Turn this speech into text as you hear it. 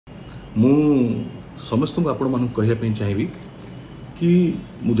मु समस्त को आपण मानक कहवाई चाहिए कि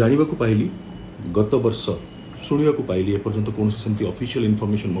मु जानवा को पाइली गत वर्ष शुणा को पाइली एपर्यंत कौन सेमती ऑफिशियल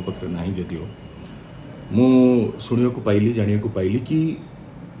इनफॉरमेशन मो पाखे ना जदिव मु शुणा को पाइली जाना को पाइली कि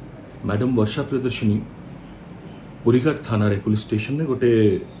मैडम वर्षा प्रियदर्शिनी पुरीघाट थाना पुलिस स्टेशन में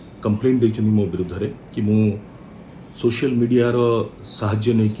गोटे कंप्लेंट देइछन मो विरुद्ध रे कि मु सोशल मीडिया रो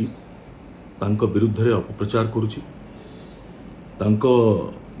साहाय्य नहीं कि तांको विरुद्ध रे अपप्रचार करुछि,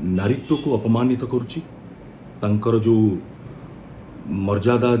 तांको नारीत्व को अपमानित करुछि, तांकर जो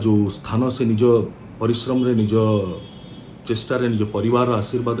मर्यादा जो स्थान से निज परिश्रम रे निज चेष्टा रे निज परिवार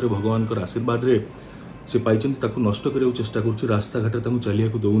आशीर्वाद रे भगवान कर आशीर्वाद रे से पाइछन ताकू नष्ट करियो चेष्टा करुछि, रास्ता घाट ताकू चलिया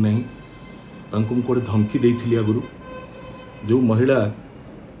को दउ नहीं, तांको मु कोडे धमकी देइथिली आगुरु। जो महिला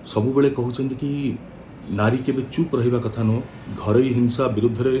सब बेले कहउछन्ती कि नारी केबे चुप रहिबा कथा नो, घरे हिंसा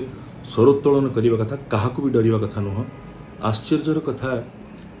विरुद्ध रे स्वरोत्तोलन करिबा कथा, काहाकू भी डरिबा कथा नुह। आश्चर्यर कथा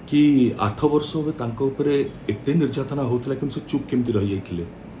कि 8 वर्ष होबे तांको ऊपर एते निर्यातना होतला कि से चुप केमती रहि जाइथिले।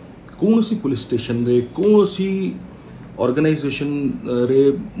 कोनोसी पुलिस स्टेशन रे कोनोसी ऑर्गेनाइजेशन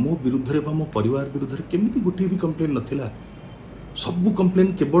रे मो विरुद्ध रे बा मो परिवार विरुद्ध रे केमती गोटी भी कंप्लेन नथिला। सबु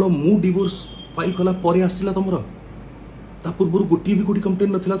कंप्लेन केवल मु डिवोर्स फाइल कला परे आसिला तमरो, ता पूर्व गोटी भी गोटी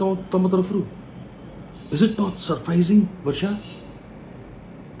कंप्लेन नथिला तम तरफ रु। इज इट नॉट सरप्राइजिंग वर्षा?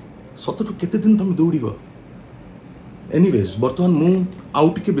 सतटू केते दिन तुम दौड़ब? एनीवेज बर्तमान मु आउ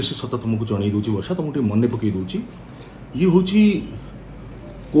टिके बेसी सत तुमको जणै दूची वर्षा, तुमको मन पकई दूची। ये होची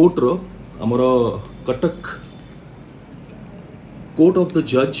कोर्ट रो हमर कटक कोर्ट ऑफ द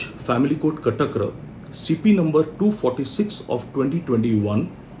जज family court Cuttack row CP number 246 of 2021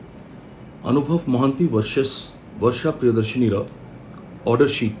 अनुभव महांती वर्सेस वर्षा प्रियदर्शिनी रो ऑर्डर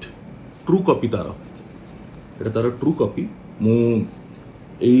शीट ट्रू कॉपी तार एटा तार ट्रू कॉपी। मु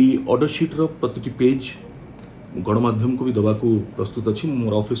एई ऑर्डर शीट रो प्रति पेज गणमाध्यम को भी दवा को प्रस्तुत अच्छी।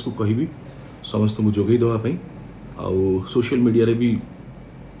 मोर ऑफिस को कहि समस्त को जोगई दवा पई आउ सोशल मीडिया रे भी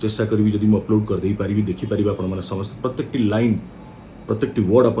चेष्टा करी जदि मैं अपलोड कर दे पारि देखि पारि आपण माने समस्त प्रत्येक लाइन प्रत्येक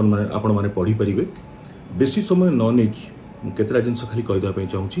वर्ड आपण माने पढ़ी पारिबे। बेसी समय न नै कि केतरा जिंस खाली कहि दवा पई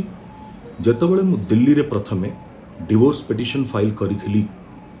चाहूची। जतबेले मु दिल्ली रे प्रथमे डिवोर्स पिटिशन फाइल करिथिली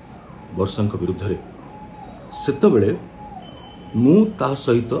वर्षांक विरुद्ध रे, सेतबेले मु ता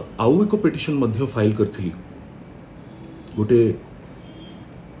सहित आउ एक पिटिशन मध्य फाइल करथिली। गोटे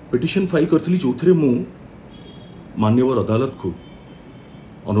पिटिशन फाइल करथिली जोथरे मु माननीय अदालत को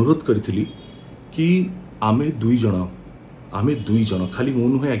अनुरोध करथिली कि आमे दुई जन खाली मु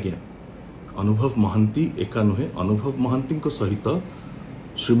नुहे आज्ञा, अनुभव महांती एका नुहे, अनुभव महांती को सहित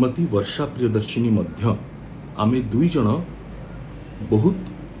श्रीमती वर्षा प्रियदर्शिनी मध्य आमे दुई जन बहुत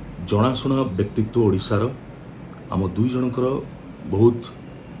जनाशुना व्यक्तित्व ओडिशार। आम दुई जनकर बहुत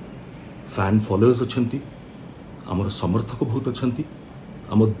फैन फॉलोअर्स अच्छंती, आमर समर्थक बहुत अच्छंती।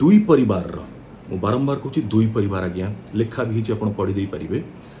 आम दुई परिवार मु बारंबार कहूँ दुई परिवार आज्ञा लेखा भी आप पढ़ी दे पारिबे।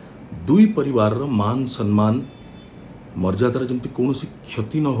 दुई परिवार मान सम्मान मर्यादार जमती कौनसी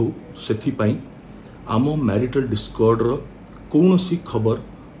क्षति न हो सेथिपाई आम मैरिटल डिस्कॉर्ड कौनसी खबर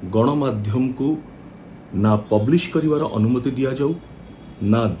गणमाध्यम को ना पब्लिश करिवार अनुमति दिया जाऊ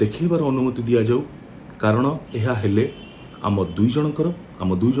ना देखेबार अनुमति दिया जाऊ, कारण यह हेले आम दुई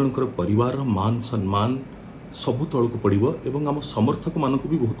जनकर परिवार मान सम्मान सबु तलक पड़ो एवं आम समर्थक मानक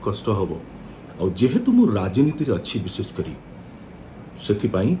भी बहुत कष्ट हम। आ जेहेतु मु राजनीति अच्छी विशेष करी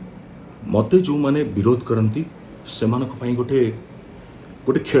सेथिपाई मते जो माने विरोध करती से गोटे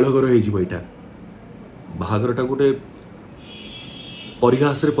गोटे खेलघर होटा बाहागरटा गोटे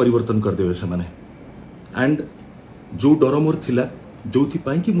परिहास रे परिवर्तन करदेवे से माने। एंड जो डर मोर थिला जो कि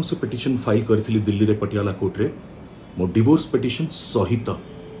मुझे पिटिशन फाइल करी दिल्ली रे पटियाला कोर्ट रे मो डिवोर्स पिटिशन सहित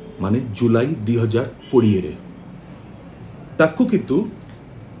माने जुलाई 2020 रे ताकू किंतु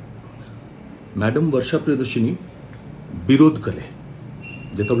मैडम वर्षा प्रियदर्शिनी विरोध कले।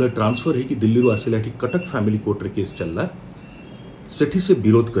 जिते ट्रांसफर है कि दिल्ली आसिला कटक फैमिली कोर्ट रे केस चलला सेठी से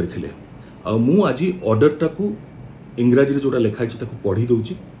विरोध करथिले। आ मु आज ऑर्डरटा को इंग्राजी रे जोटा लिखाई ताको पढ़ी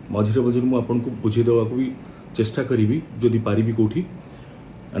दउची, मझिरे मझिरे मु आपन को बुझे देवा को भी चेष्टा करी जदि पारिबी कोठी।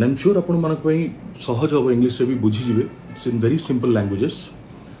 एंड आई एम श्योर आपण मानक पई सहज हो इंग्लिश रे भी बुझी जिवे। It's in very simple languages.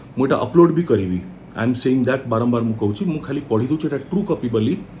 मुटा upload भी करी। आई एम सेइंग दैट बारंबार मु कहूची मु खाली पढ़ी दउची एटा ट्रू कॉपी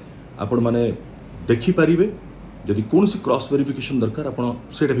बोली आपण माने देखि पारिबे। जदि कौन सी क्रॉस वेरिफिकेशन दरकार आपण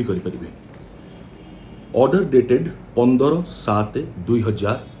सेटा भी करि परिबे। ऑर्डर डेटेड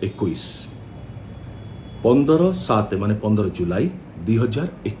 15/7/2021 15/7 माने 15 जुलाई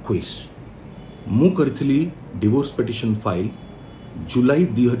 2021 मु करथिली डिवोर्स पिटिशन फाइल जुलाई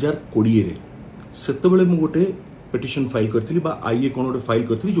 2020 रे। सेतबेले मु गोटे पिटिशन फाइल करथिली बा आईए कोन गोटे फाइल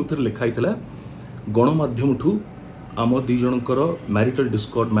करथिली जोथर लिखा हितला गणमाध्यम ठू आम दी जनकर मैरिटल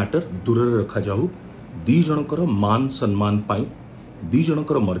डिस्कॉर्ड मैटर दूर रखा जाऊ दी जनकर मान सम्मान पाई दी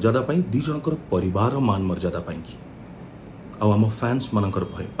जनकर मर्यादा पाई दी जनकर परिवार मान मर्यादा पाई आम फैंस मानकर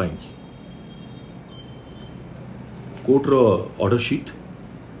पाई court row order sheet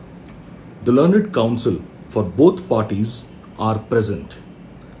the learned council for both parties are present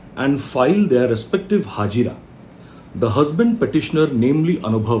and file their respective hajira. The husband petitioner, namely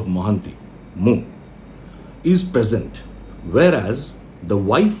Anubhav Mohanty, Mu, is present, whereas the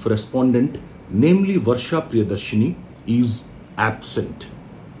wife respondent, namely Varsha Priyadarshini, is absent.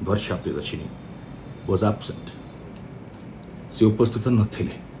 Varsha Priyadarshini was absent. Se upasthita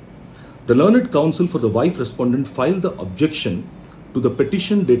nathile. The learned counsel for the wife respondent filed the objection to the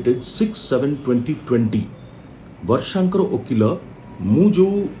petition dated 6/7/2020. Varshankar okila mu jo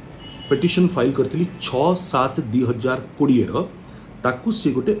petition file करथिली 6/7/2020 रो ताकू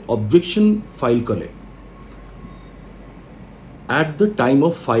से गोटे objection file कले at the time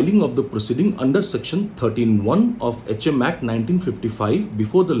of filing of the proceeding under section 13(1) of HM Act 1955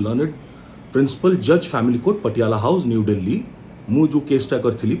 before the learned principal judge family court Patiala House New Delhi मु जो case टा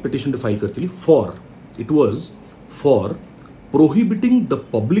करथिली petition file करथिली it was for prohibiting the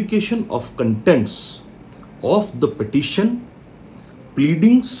publication of contents of the petition,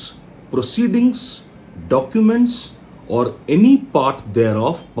 pleadings, proceedings, documents or any part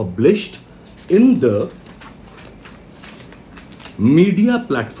thereof published in the media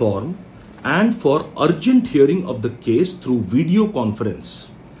platform and for urgent hearing of the case through video conference.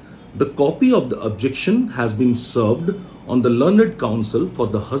 The copy of the objection has been served on the learned counsel for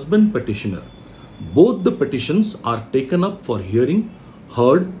the husband petitioner. Both the petitions are taken up for hearing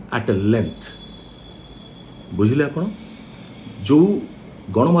heard at a length. बुझिले आपण जो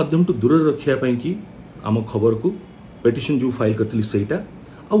गणमाध्यम तो दूर रखिया पाई कि आम खबर को petition जो फाइल करथिली सेटा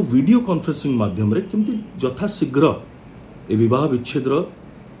आ वीडियो कॉन्फ्रेंसिंग माध्यम रे केमती यथा शीघ्र ए विवाह विच्छेद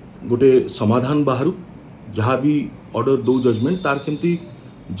गोटे समाधान बाहरु जहाँ भी ऑर्डर दो जजमेंट तार केमती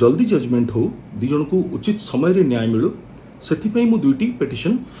जल्दी जजमेंट हो दी जन को उचित समय रे न्याय मिलु सेथि पई मु दुईटी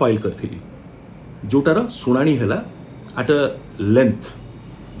पेटिशन फाइल करथिली जोटार सुनानी हैला एट अ लेंथ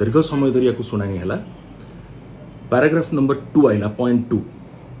दीर्घ समय धरिया को सुनानी हैला Paragraph number 2 Ayla point 2.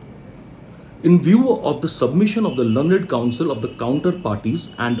 In view of the submission of the learned counsel of the counter parties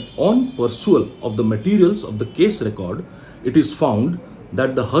and on pursual of the materials of the case record, it is found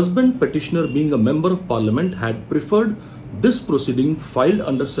that the husband petitioner, being a member of parliament, had preferred this proceeding filed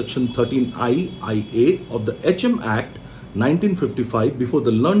under section 13(I)(IA) of the HM Act 1955 before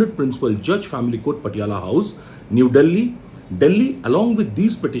the learned principal judge family court Patiala House, New Delhi, along with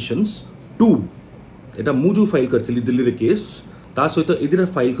these petitions to एटा मु जो file करथिली Delhi रे case ता सहित एदिरा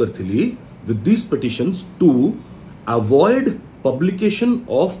file करथिली with this petitions to avoid publication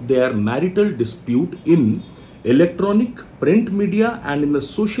of their marital dispute in electronic print media and in the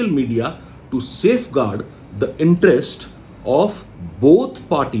social media to safeguard the interest of both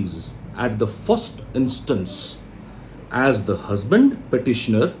parties at the first instance as the husband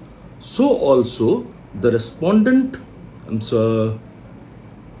petitioner so also the respondent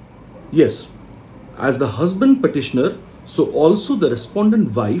as the husband petitioner, so also the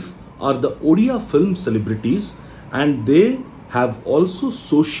respondent wife are the Odia film celebrities and they have also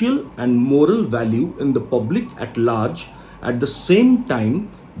social and moral value in the public at large. At the same time,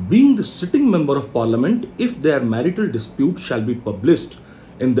 being the sitting member of parliament, if their marital dispute shall be published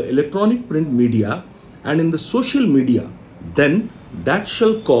in the electronic print media and in the social media, then that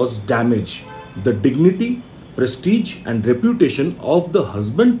shall cause damage the dignity, prestige and reputation of the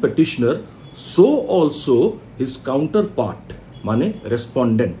husband petitioner, so also his counterpart, mane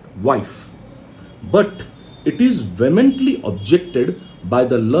respondent wife. But it is vehemently objected by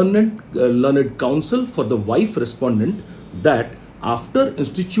the learned counsel for the wife respondent that after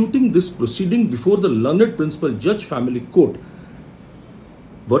instituting this proceeding before the learned principal judge family court,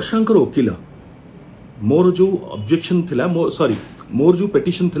 Varshankar okila मोर जो objection थिला मोर जो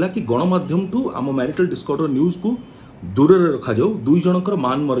petition थिला कि गणमाध्यम to आम marital डिस्कॉर्डर news को दूर रखा जाऊ दुई जनकर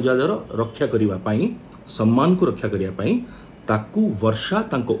मान मर्यादार रक्षा करिवा पाई सम्मान को रक्षा करिया पाई ताकू वर्षा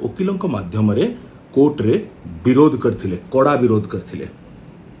तांको वकीलंक माध्यम रे कोर्ट रे विरोध करथिले कड़ा विरोध करथिले.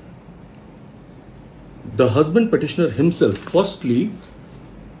 The husband petitioner himself firstly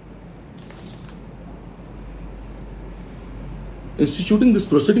instituting this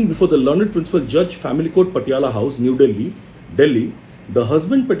proceeding before the learned principal judge family court Patiala House New Delhi, the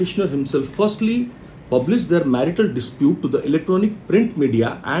husband petitioner himself firstly published their marital dispute to the electronic print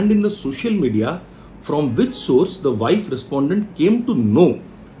media and in the social media, from which source the wife respondent came to know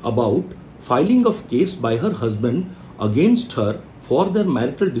about filing of case by her husband against her for their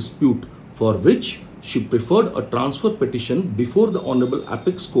marital dispute, for which she preferred a transfer petition before the Honorable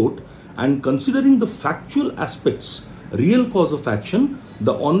Apex Court, and considering the factual aspects, real cause of action,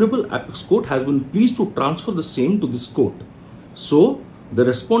 the Honorable Apex Court has been pleased to transfer the same to this court. So, the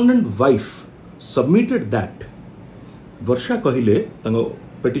respondent wife submitted that. वर्षा कहले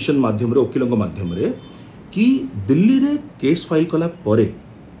petition माध्यम रे वकीलों माध्यम रे कि दिल्ली रे case file कला परे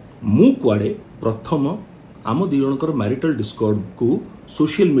मु कुआडे प्रथम आम दी जनकर मैरिटल डिस्कॉर्ड को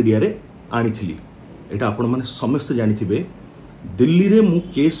सोशल मीडिया रे आनी थिली. एटा आपण माने समस्त जानि थिबे दिल्ली रे मु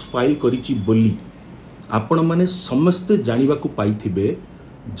केस फाइल करिछि बोली आपण माने समस्त जानिबा को पाई थिबे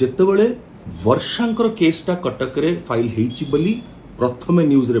जेतेबेले वर्षांकर केसटा कटक रे फाइल हेछि बोली प्रथमे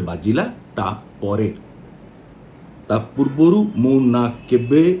न्यूज रे बाजिला ता परे ता पूर्वरु मु ना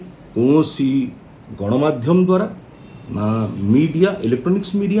केबे कोनोसी गणमाध्यम द्वारा ना मीडिया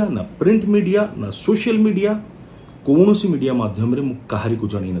इलेक्ट्रॉनिक्स मीडिया ना प्रिंट मीडिया ना सोशल मीडिया कोनोसी मीडिया माध्यम रे मु काहारी को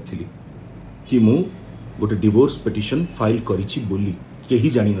जणी नथिली कि मु गोटे डिवोर्स पिटिशन फाइल करिछि बोली केही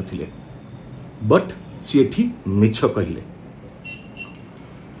जानी नथिले. बट सी एठी मिछ कहले.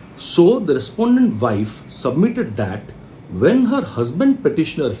 So the respondent wife submitted that when her husband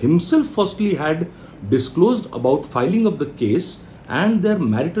petitioner himself firstly had disclosed about filing of the case and their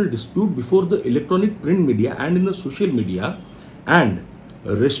marital dispute before the electronic print media and in the social media, and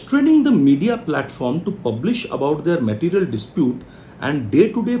restraining the media platform to publish about their material dispute and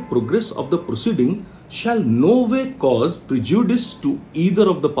day-to-day progress of the proceeding shall no way cause prejudice to either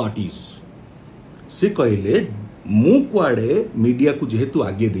of the parties. से कहले मु कुआडे media को जेहेतु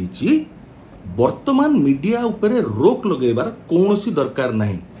आगे देछि वर्तमान media उपरे रोक लगेबार कोनोसी दरकार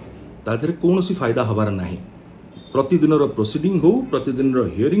नाही ताधरे कोनोसी फायदा हबार नाही. प्रतिदिन रो प्रोसीडिंग हो प्रतिदिन रो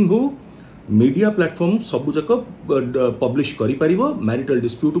हियरिंग हो मीडिया प्लेटफॉर्म सबु जक पब्लिश करि परिबो. मैरिटल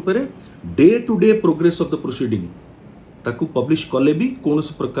डिस्प्यूट उपरे day to day progress of the proceeding ताकू पब्लिश कले भी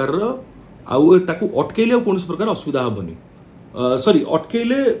कोनोसी प्रकार रो आउ ताकू अटकेले कोनोसी प्रकार असुविधा हबनी. सॉरी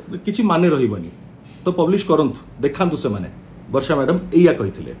अटकेले किछि माने रहिबनी तो पब्लिश करंतु देखांतु से माने वर्षा मैडम एया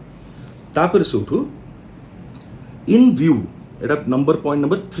कहिथिले. तापर से उठू इन view Etah number point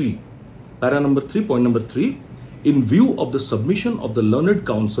number 3 para number 3 point number 3 in view of the submission of the learned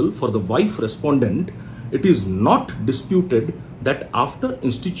counsel for the wife respondent, it is not disputed that after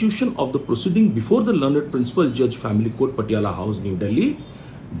institution of the proceeding before the learned principal judge family court Patiala House, New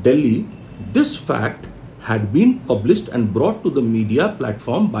Delhi, this fact had been published and brought to the media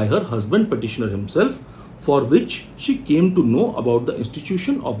platform by her husband petitioner himself, for which she came to know about the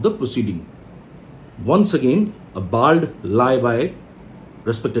institution of the proceeding. Once again, a bald lie by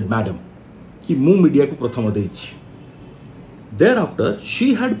respected madam कि मु media को प्रथम देछि. Thereafter, she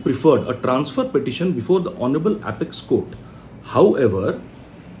had preferred a transfer petition before the Honorable Apex Court. However,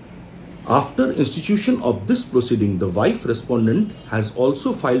 after institution of this proceeding, the wife respondent has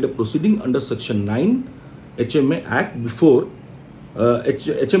also filed a proceeding under Section 9 HMA Act before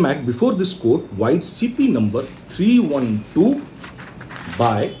this court, wide CP number 312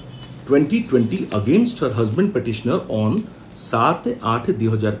 by 2020 against her husband petitioner on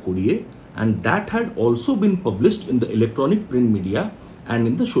 7/8/2020, and that had also been published in the electronic print media and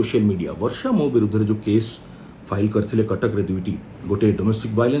in the social media. वर्षा मो विरुद्ध जो case file करथिले कटक रे दुईटी गोटे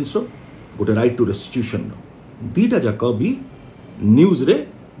domestic violence रो गोटे right to restitution रो दीटा जाक भी news रे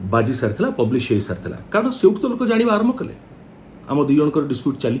बाजी सारथिला पब्लिश हे सारथिला कारण सेउठ तो लोक जानिबा आरंभ कले आम दुई जनकर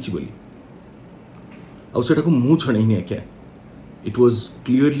डिस्प्यूट चलीछि बोली आ सेटा को मु छणे नि आके. It was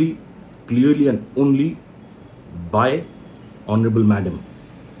clearly and only by honourable madam.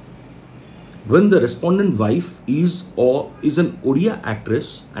 When the respondent wife is an Odia actress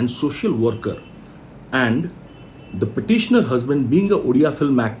and social worker, and the petitioner husband being a Odia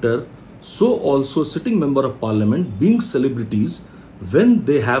film actor, so also sitting member of parliament, being celebrities, when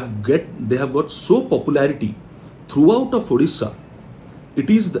they have got so popularity throughout of Odisha,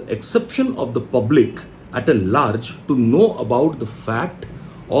 it is the exception of the public at a large to know about the fact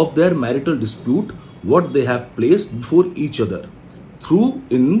of their marital dispute, what they have placed before each other through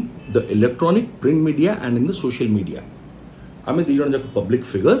in the electronic print media and in the social media. आमे दी जन जाक public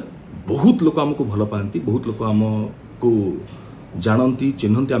figure बहुत लोक हमको भल पाती बहुत लोक हमको जानती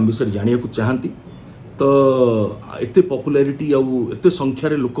चिन्हती आम विषय जानिया को चाहती तो एते पॉपुलैरिटी आउ एते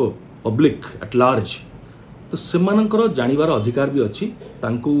संख्यार लोक पब्लिक एट लार्ज तो सेमानकर जानिबार अधिकार भी अच्छी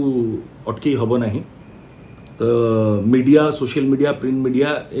तांको अटके हबो नाही. तो media social media print media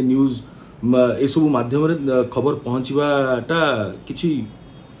ए न्यूज ए सब माध्यम रे खबर पहुँचवाटा किछि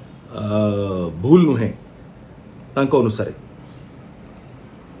भूल नुहे तांको अनुसार.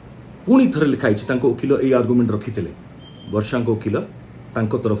 पुणी थरे लिखाई तांको वकील ए आर्गुमेंट रखिथिले वर्षा वकील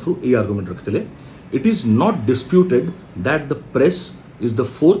तांको तरफ a argument रखिथिले. It is not disputed that the press is the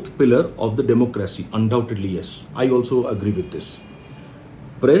fourth pillar of the democracy. Undoubtedly, yes. I also agree with this.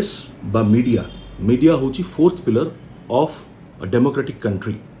 Press ba media hochi fourth pillar of a democratic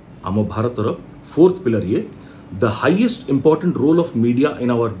country. Amo Bharatara fourth pillar ye. The highest important role of media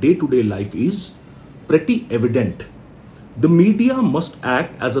in our day-to-day life is pretty evident. The media must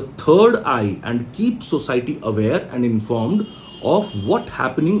act as a third eye and keep society aware and informed of what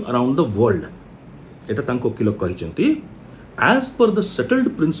happening around the world. Eta tanko kilo kahichanti. As per the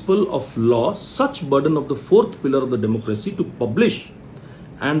settled principle of law, such burden of the fourth pillar of the democracy to publish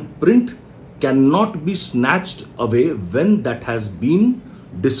and print cannot be snatched away when that has been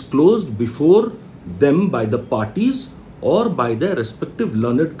disclosed before them by the parties or by their respective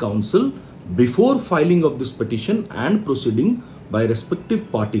learned counsel before filing of this petition and proceeding by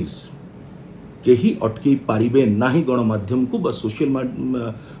respective parties. केही अटकई पारिबे नाही गणमाध्यम को बा social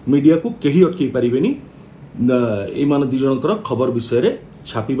media को केही अटकई पारिबेनी ए मान दि जनकर खबर विषय रे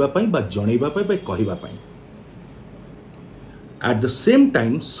छापिबा पई बा जणैबा पई बा कहिबा पई. At the same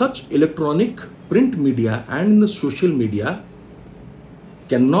time, such electronic print media and the social media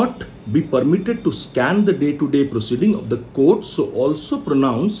cannot be permitted to scan the day-to-day proceeding of the court, so also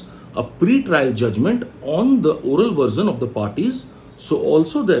pronounce a pre-trial judgment on the oral version of the parties, so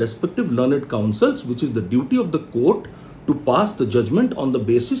also their respective learned counsels, which is the duty of the court to pass the judgment on the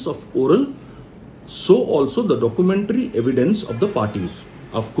basis of oral, so also the documentary evidence of the parties.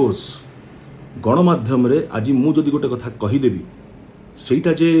 Of course, गणमाध्यम रे आज मु जदि गोटे कथा कही देबी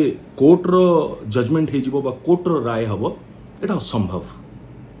सेटा जे court रो judgement हे जिवो बा कोर्ट रो राय हबो एटा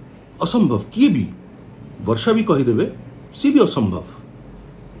असंभव किए भी वर्षा भी कही देबे सी भी असंभव.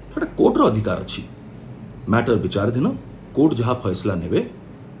 एटा कोर्ट रो अधिकार अछि. मैटर विचाराधीन. कोर्ट जहाँ फैसला नेबे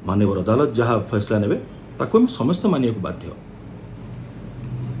माननीय अदालत जहाँ फैसला नेबे ताको हम समस्त मानिया को बाध्य.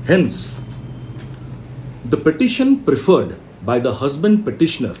 Hence, the petition preferred by the husband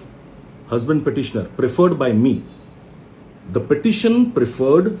petitioner preferred by me, the petition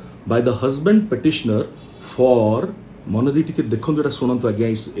preferred by the husband petitioner for मनोदी टिके देखो जोटा सुनंतु आज्ञा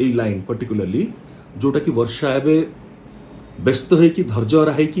ए लाइन पर्टिकुलरली जोटा कि वर्षा एबे व्यस्त है कि धैर्य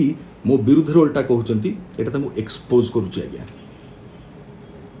हरा है कि मो विरुद्ध रे उल्टा कहउचंती एटा तांको एक्सपोज करूची आज्ञा.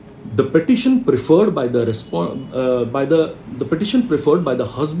 The petition preferred by the petition preferred by the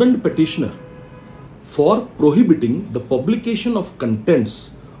husband petitioner for prohibiting the publication of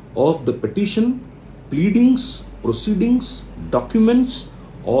contents of the petition, pleadings, proceedings, documents,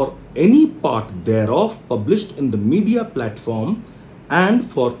 or any part thereof published in the media platform and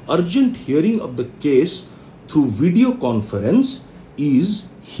for urgent hearing of the case through video conference is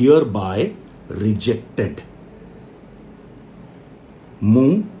hereby rejected. मु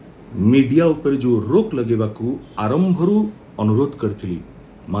media ऊपर जो रोक लगेबा को आरंभरू अनुरोध करथिली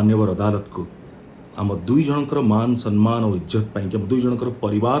मान्यवर अदालत को आम दुई जनकर मान सम्मान और इज्जत पाई कि दुई जनकर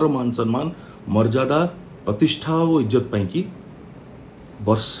परिवार मान सम्मान मर्यादा प्रतिष्ठा और इज्जत पाई कि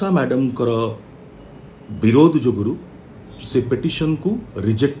वर्षा मैडम कर विरोध जोगुरु से पिटिशन को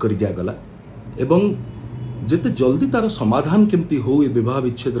रिजेक्ट कर दिया गला एवं जेते जल्दी तार समाधान केमती हो ए विवाह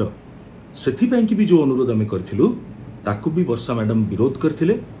विच्छेद सेथि पाई कि भी जो अनुरोध आमे करथिलु ताकू भी वर्षा मैडम विरोध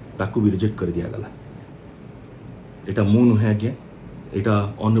करथिले ताकू भी रिजेक्ट कर दिया गला. एटा मु नुहे आज्ञा एटा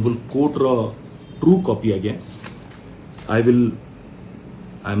ऑनरेबल कोर्ट रो ट्रू कॉपी आज्ञा. I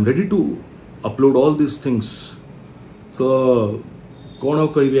am ready to upload all this things. तो कौन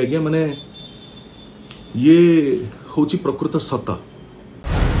कहबी आज्ञा माने ये होची प्रकृत सत्ता.